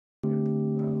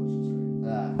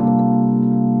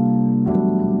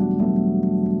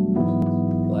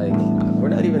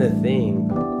thing.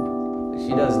 She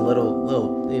does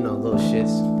little, you know, little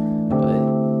shits,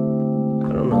 but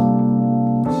I don't know.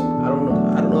 I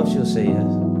don't know if she'll say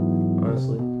yes,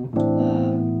 honestly.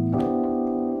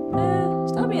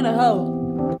 Stop being a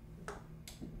hoe.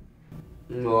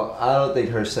 Well, I don't think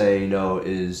her saying no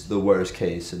is the worst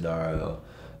case scenario.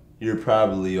 You're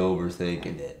probably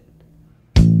overthinking it.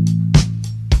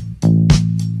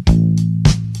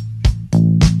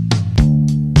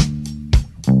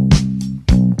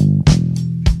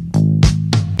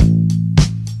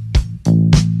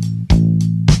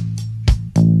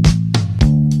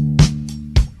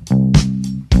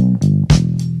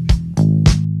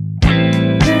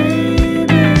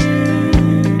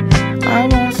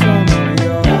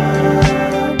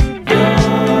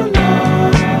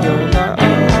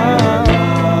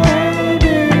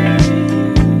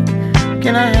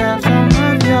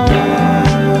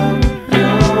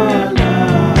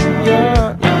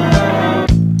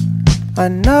 I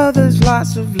know there's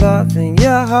lots of love in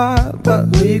your heart, but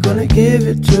who you gonna give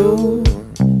it to?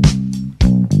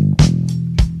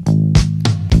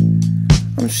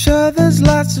 I'm sure there's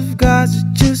lots of guys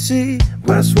that you see,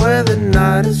 but I swear the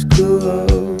night is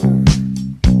cool.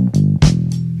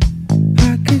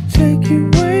 I could take you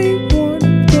where you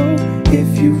wanna go.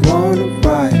 If you wanna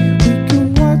ride, we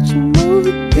can watch a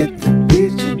movie, hit the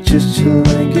beach, and just chill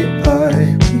and get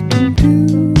high. We can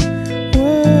do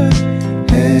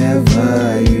whatever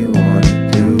you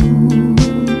wanna do.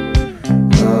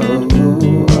 Oh,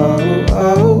 oh,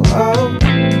 oh, oh.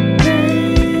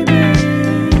 Baby,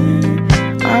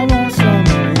 I want some of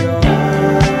your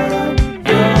love.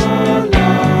 Baby,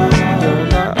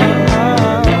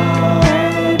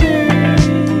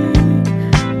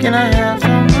 can I have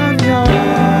some of your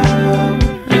love?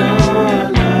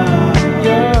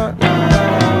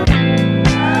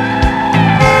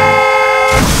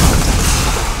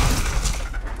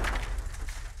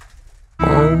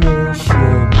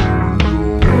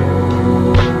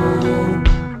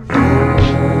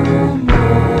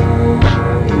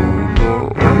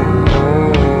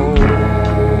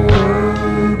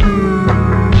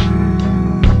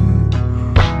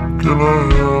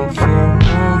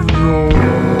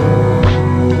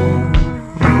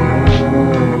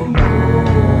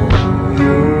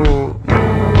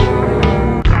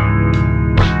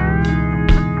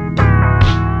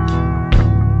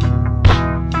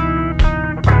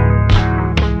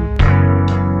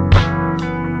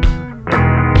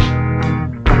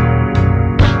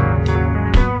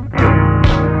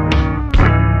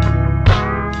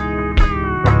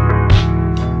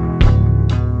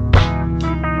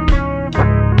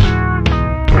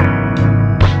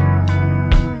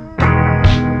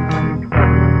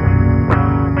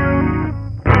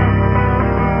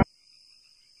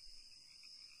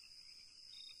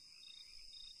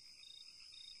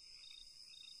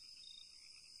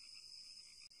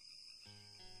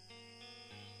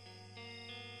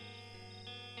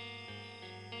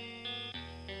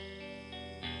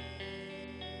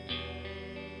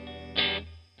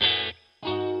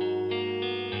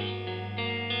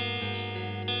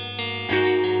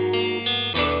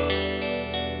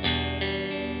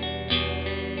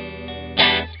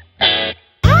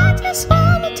 just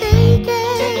wanna take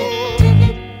it,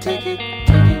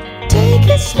 take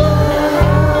it slow.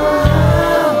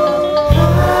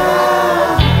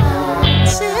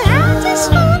 Said I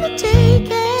just wanna take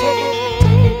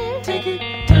it,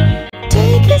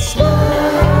 take it slow.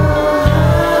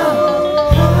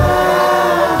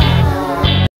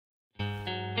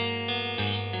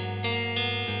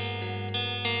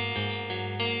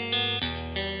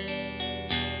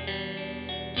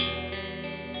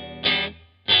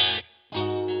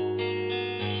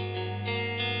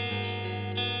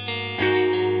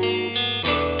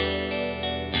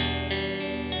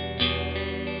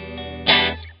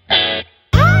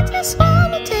 Just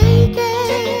wanna take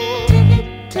it,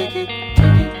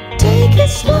 take it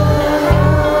slow.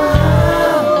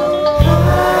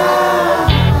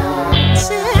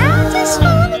 Said I just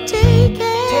wanna take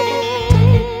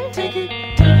it,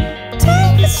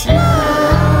 take it slow.